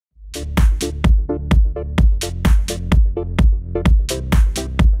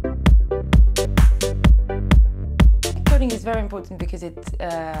is very important because it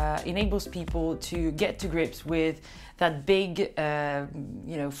enables people to get to grips with that big,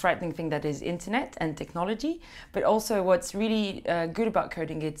 frightening thing that is internet and technology. But also what's really good about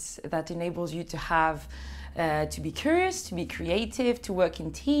coding, it's that enables you to have to be curious, to be creative, to work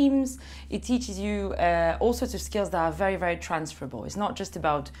in teams. It teaches you all sorts of skills that are very, very transferable. It's not just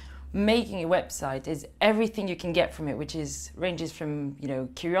about making a website, it's everything you can get from it, which ranges from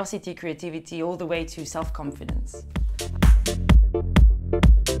curiosity, creativity, all the way to self-confidence.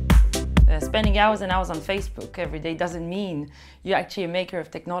 Spending hours and hours on Facebook every day doesn't mean you're actually a maker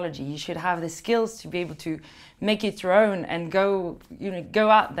of technology. You should have the skills to be able to make it your own and go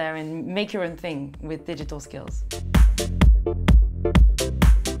out there and make your own thing with digital skills.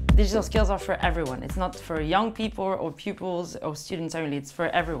 Digital skills are for everyone. It's not for young people or pupils or students only. It's for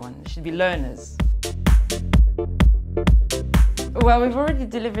everyone. It should be learners. Well, we've already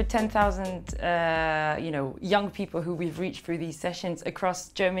delivered 10,000 young people who we've reached through these sessions across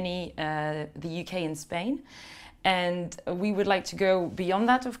Germany, the UK and Spain. And we would like to go beyond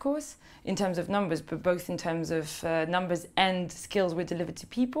that, of course, in terms of numbers, but both in terms of numbers and skills we deliver to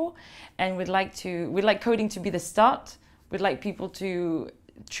people. And we'd like coding to be the start. We'd like people to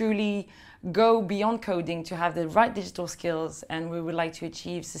truly go beyond coding to have the right digital skills, and we would like to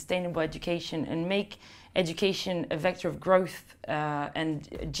achieve sustainable education and make education a vector of growth and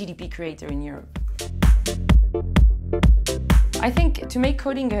a GDP creator in Europe. I think to make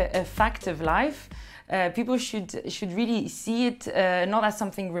coding a fact of life, people should really see it not as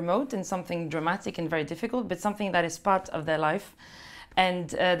something remote and something dramatic and very difficult, but something that is part of their life. And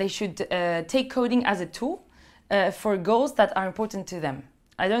they should take coding as a tool for goals that are important to them.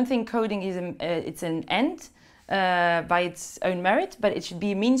 I don't think coding is it's an end by its own merit, but it should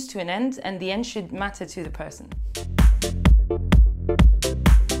be a means to an end, and the end should matter to the person.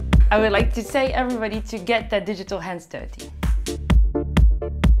 I would like to say everybody to get their digital hands dirty.